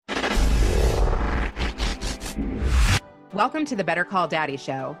Welcome to the Better Call Daddy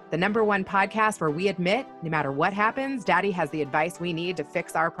Show, the #1 podcast where we admit, no matter what happens, Daddy has the advice we need to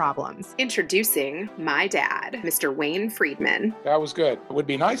fix our problems. Introducing my dad, Mr. Wayne Friedman. That was good. It would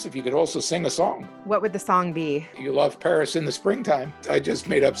be nice if you could also sing a song. What would the song be? You love Paris in the springtime. I just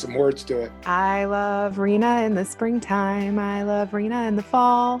made up some words to it. I love Rena in the springtime. I love Rena in the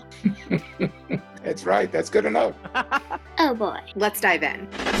fall. That's right. That's good enough. Oh boy. Let's dive in.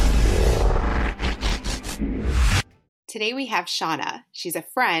 Today we have Shauna. She's a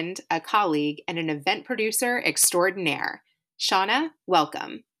friend, a colleague, and an event producer extraordinaire. Shauna,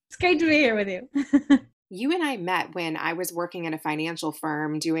 welcome. It's great to be here with you. You and I met when I was working in a financial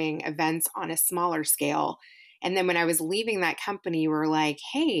firm doing events on a smaller scale. And then when I was leaving that company, you were like,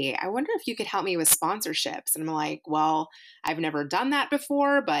 hey, I wonder if you could help me with sponsorships. And I'm like, well, I've never done that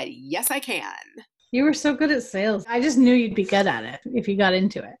before, but yes, I can. You were so good at sales. I just knew you'd be good at it if you got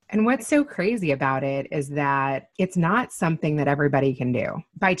into it. And what's so crazy about it is that it's not something that everybody can do.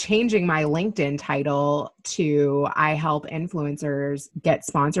 By changing my LinkedIn title to I help influencers get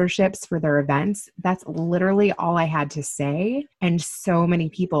sponsorships for their events, that's literally all I had to say. And so many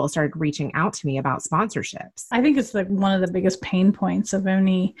people started reaching out to me about sponsorships. I think it's like one of the biggest pain points of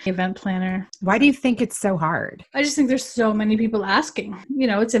any event planner. Why do you think it's so hard? I just think there's so many people asking. You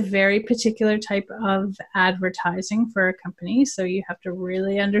know, it's a very particular type of advertising for a company. So you have to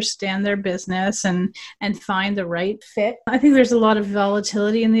really understand their business and find the right fit. I think there's a lot of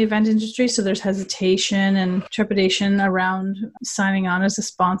volatility in the event industry. So there's hesitation and trepidation around signing on as a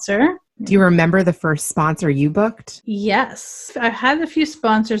sponsor. Do you remember the first sponsor you booked? Yes. I've had a few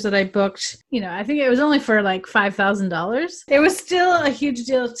sponsors that I booked. You know, I think it was only for like $5,000. It was still a huge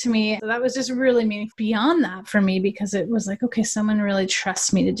deal to me. So that was just really meaningful beyond that for me because it was like, okay, someone really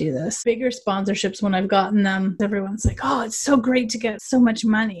trusts me to do this. Bigger sponsorships, when I've gotten them, everyone's like, oh, it's so great to get so much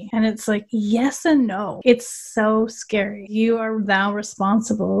money. And it's like, yes and no. It's so scary. You are now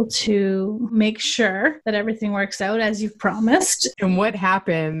responsible to make sure that everything works out as you've promised. And what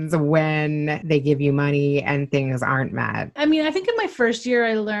happens when they give you money and things aren't met? I mean, I think in my first year,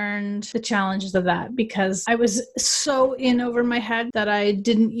 I learned the challenges of that because I was so in over my head that I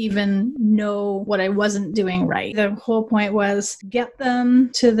didn't even know what I wasn't doing right. The whole point was get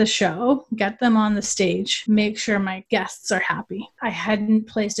them to the show, get them on the stage, make sure my guests are happy. I hadn't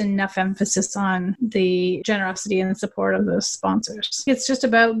placed enough emphasis on the generosity and support of those sponsors. It's just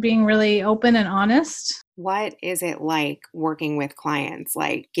about being really open and honest. What is it like working with clients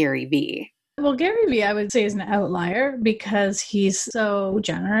like Gary Vee? Well, Gary Vee, I would say, is an outlier because he's so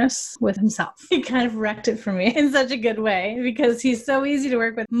generous with himself. He kind of wrecked it for me in such a good way because he's so easy to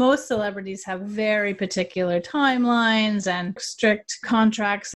work with. Most celebrities have very particular timelines and strict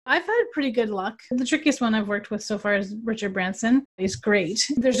contracts. I've had pretty good luck. The trickiest one I've worked with so far is Richard Branson. He's great.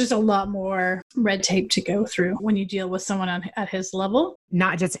 There's just a lot more red tape to go through when you deal with someone at his level.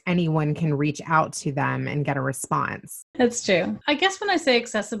 Not just anyone can reach out to them and get a response. That's true. I guess when I say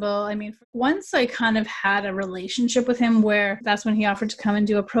accessible, I mean, once I kind of had a relationship with him where that's when he offered to come and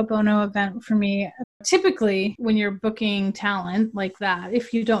do a pro bono event for me. Typically, when you're booking talent like that,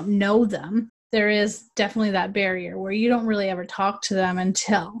 if you don't know them, there is definitely that barrier where you don't really ever talk to them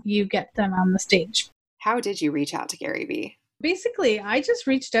until you get them on the stage. How did you reach out to Gary Vee? Basically, I just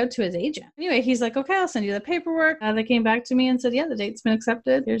reached out to his agent. Anyway, he's like, okay, I'll send you the paperwork. They came back to me and said, yeah, the date's been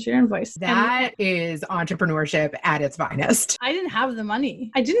accepted. Here's your invoice. That is entrepreneurship at its finest. I didn't have the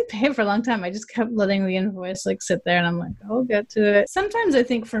money. I didn't pay it for a long time. I just kept letting the invoice like sit there and I'm like, I'll get to it. Sometimes I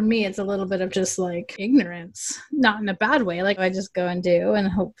think for me, it's a little bit of just like ignorance, not in a bad way. Like I just go and do and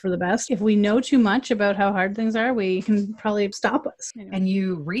hope for the best. If we know too much about how hard things are, we can probably stop us. Anyway. And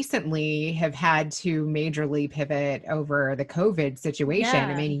you recently have had to majorly pivot over the COVID situation. Yeah.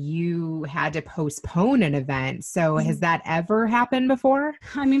 I mean, you had to postpone an event. So has that ever happened before?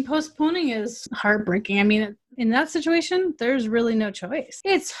 I mean, postponing is heartbreaking. I mean, in that situation, there's really no choice.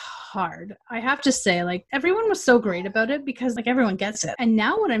 It's hard. I have to say, like, everyone was so great about it because, like, everyone gets it. And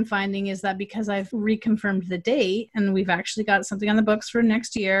now what I'm finding is that because I've reconfirmed the date and we've actually got something on the books for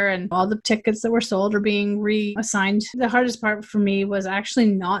next year and all the tickets that were sold are being reassigned, the hardest part for me was actually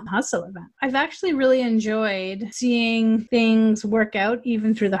not hustle event. I've actually really enjoyed seeing things work out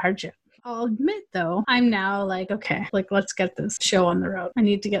even through the hardship. I'll admit though, I'm now like, okay, like let's get this show on the road. I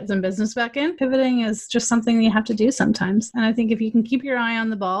need to get some business back in. Pivoting is just something you have to do sometimes. And I think if you can keep your eye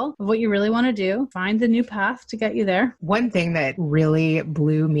on the ball of what you really want to do, find the new path to get you there. One thing that really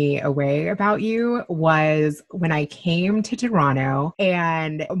blew me away about you was when I came to Toronto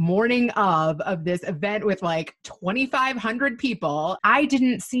and morning of this event with like 2,500 people, I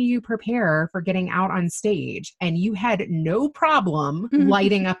didn't see you prepare for getting out on stage and you had no problem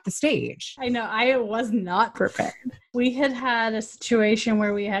lighting up the stage. I know, I was not prepared. We had a situation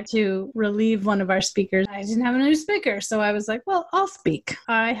where we had to relieve one of our speakers. I didn't have a new speaker, so I was like, well, I'll speak.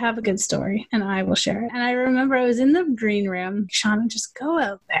 I have a good story and I will share it. And I remember I was in the green room. Shauna, just go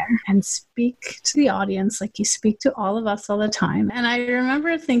out there and speak to the audience like you speak to all of us all the time. And I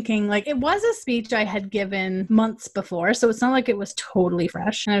remember thinking, like, it was a speech I had given months before, so it's not like it was totally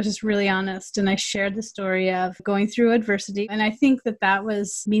fresh. And I was just really honest, and I shared the story of going through adversity. And I think that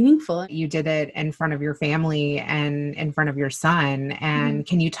was meaningful. You did it in front of your family and in front of your son. And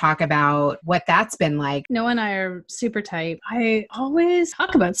can you talk about what that's been like? Noah and I are super tight. I always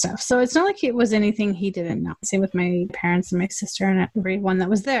talk about stuff. So it's not like it was anything he didn't know. Same with my parents and my sister and everyone that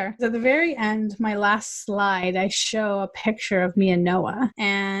was there. At the very end, my last slide, I show a picture of me and Noah.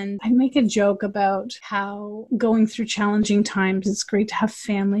 And I make a joke about how going through challenging times, it's great to have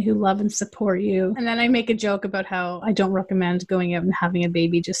family who love and support you. And then I make a joke about how I don't recommend going out and having a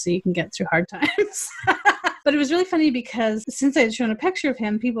baby just so you can get through hard times. But it was really funny because since I had shown a picture of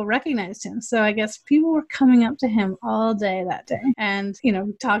him, people recognized him. So I guess people were coming up to him all day that day and,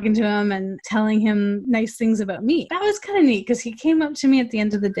 talking to him and telling him nice things about me. That was kind of neat because he came up to me at the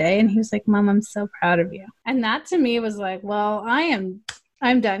end of the day and he was like, Mom, I'm so proud of you. And that to me was like, well,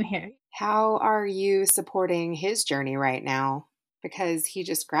 I'm done here. How are you supporting his journey right now? Because he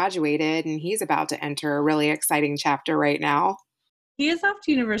just graduated and he's about to enter a really exciting chapter right now. He is off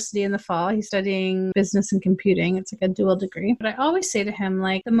to university in the fall. He's studying business and computing. It's like a dual degree. But I always say to him,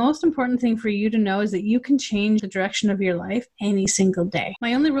 like, the most important thing for you to know is that you can change the direction of your life any single day.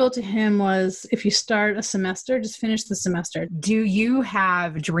 My only rule to him was if you start a semester, just finish the semester. Do you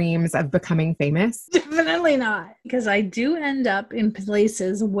have dreams of becoming famous? Definitely not. Because I do end up in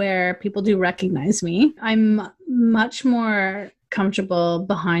places where people do recognize me. I'm much more comfortable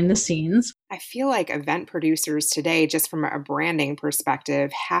behind the scenes. I feel like event producers today, just from a branding perspective,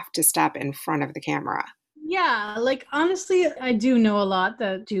 have to step in front of the camera. Yeah, like honestly, I do know a lot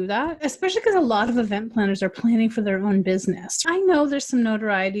that do that, especially because a lot of event planners are planning for their own business. I know there's some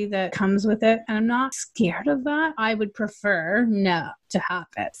notoriety that comes with it, and I'm not scared of that. I would prefer not to have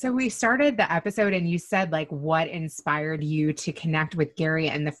it. So we started the episode and you said like what inspired you to connect with Gary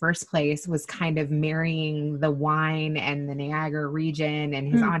in the first place was kind of marrying the wine and the Niagara region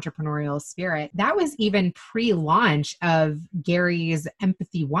and his entrepreneurial spirit. That was even pre-launch of Gary's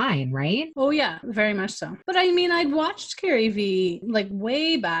Empathy Wine, right? Oh yeah, very much so. But I mean, I'd watched Gary Vee like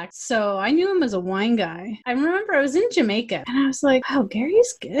way back, so I knew him as a wine guy. I remember I was in Jamaica and I was like, wow,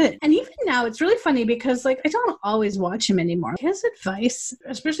 Gary's good. And even now it's really funny because like I don't always watch him anymore. His advice,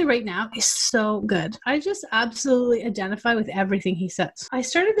 especially right now, is so good. I just absolutely identify with everything he says. I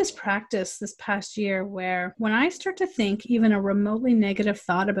started this practice this past year where when I start to think even a remotely negative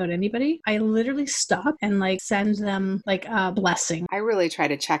thought about anybody, I literally stop and like send them like a blessing. I really try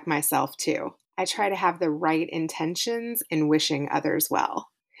to check myself too. I try to have the right intentions in wishing others well.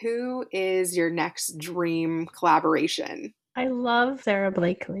 Who is your next dream collaboration? I love Sarah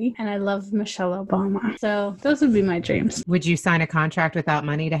Blakely and I love Michelle Obama. So those would be my dreams. Would you sign a contract without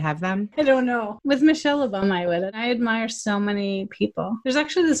money to have them? I don't know. With Michelle Obama, I would. I admire so many people. There's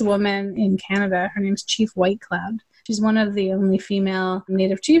actually this woman in Canada. Her name's Chief White Cloud. She's one of the only female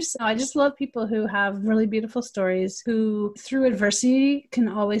Native chiefs. I just love people who have really beautiful stories, who through adversity can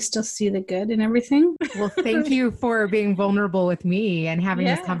always still see the good in everything. Well, thank you for being vulnerable with me and having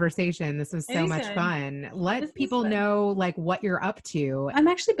this conversation. This was so much fun. Let people know like what you're up to. I'm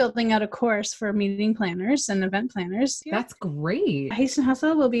actually building out a course for meeting planners and event planners. That's great. Hasten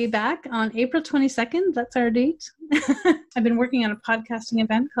Hustle will be back on April 22nd. That's our date. I've been working on a podcasting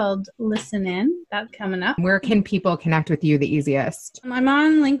event called Listen In. That's coming up. Where can people connect with you the easiest? I'm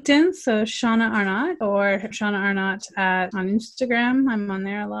on LinkedIn, so Shauna Arnott, or Shauna Arnott on Instagram. I'm on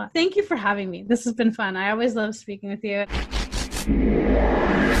there a lot. Thank you for having me. This has been fun. I always love speaking with you.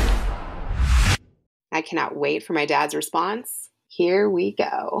 I cannot wait for my dad's response. Here we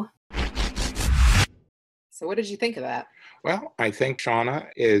go. So what did you think of that? Well, I think Shauna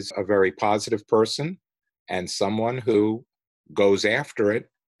is a very positive person and someone who goes after it.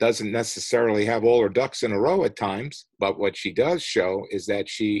 Doesn't necessarily have all her ducks in a row at times, but what she does show is that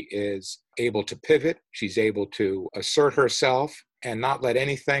she is able to pivot. She's able to assert herself and not let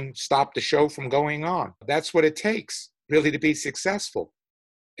anything stop the show from going on. That's what it takes, really, to be successful.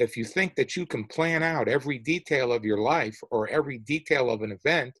 If you think that you can plan out every detail of your life or every detail of an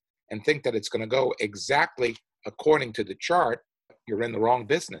event and think that it's going to go exactly according to the chart, you're in the wrong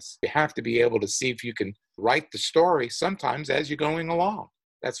business. You have to be able to see if you can write the story sometimes as you're going along.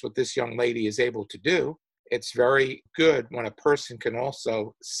 That's what this young lady is able to do. It's very good when a person can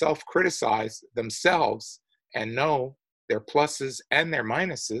also self-criticize themselves and know their pluses and their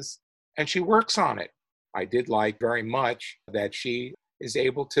minuses, and she works on it. I did like very much that she is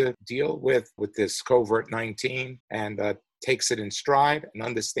able to deal with this COVID-19 and takes it in stride and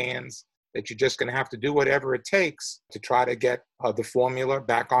understands that you're just going to have to do whatever it takes to try to get the formula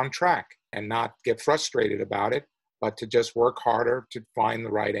back on track and not get frustrated about it, but to just work harder to find the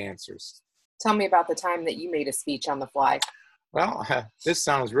right answers. Tell me about the time that you made a speech on the fly. Well, this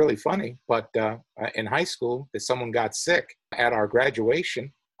sounds really funny, but in high school, if someone got sick at our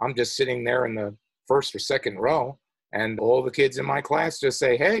graduation, I'm just sitting there in the first or second row, and all the kids in my class just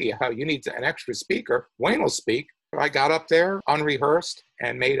say, hey, you need an extra speaker. Wayne will speak. I got up there unrehearsed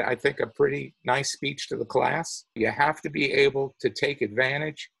and made, I think, a pretty nice speech to the class. You have to be able to take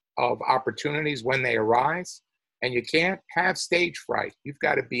advantage of opportunities when they arise, and you can't have stage fright. You've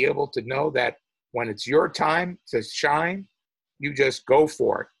got to be able to know that when it's your time to shine, you just go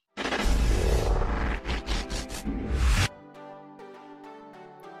for it.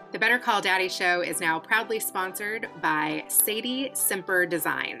 The Better Call Daddy Show is now proudly sponsored by Sadie Simper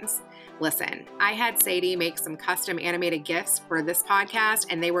Designs. Listen, I had Sadie make some custom animated GIFs for this podcast,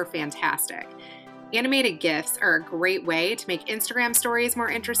 and they were fantastic. Animated GIFs are a great way to make Instagram stories more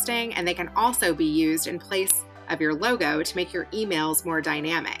interesting, and they can also be used in place of your logo to make your emails more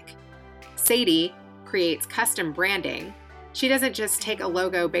dynamic. Sadie creates custom branding. She doesn't just take a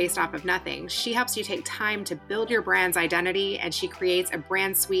logo based off of nothing. She helps you take time to build your brand's identity, and she creates a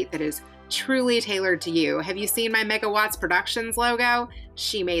brand suite that is truly tailored to you. Have you seen my Megawatts Productions logo?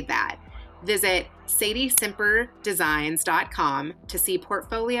 She made that. Visit SadieSimperDesigns.com to see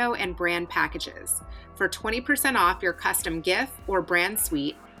portfolio and brand packages. For 20% off your custom GIF or brand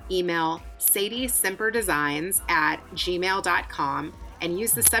suite, email SadieSimperDesigns@gmail.com and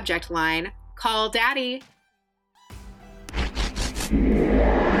use the subject line, Call Daddy.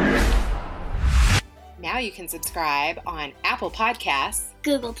 Now you can subscribe on Apple Podcasts,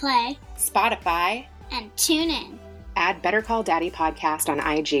 Google Play, Spotify, and TuneIn. Add Better Call Daddy Podcast on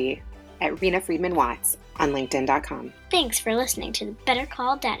IG at Rena Friedman Watts on LinkedIn.com. Thanks for listening to the Better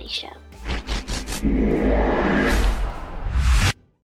Call Daddy Show.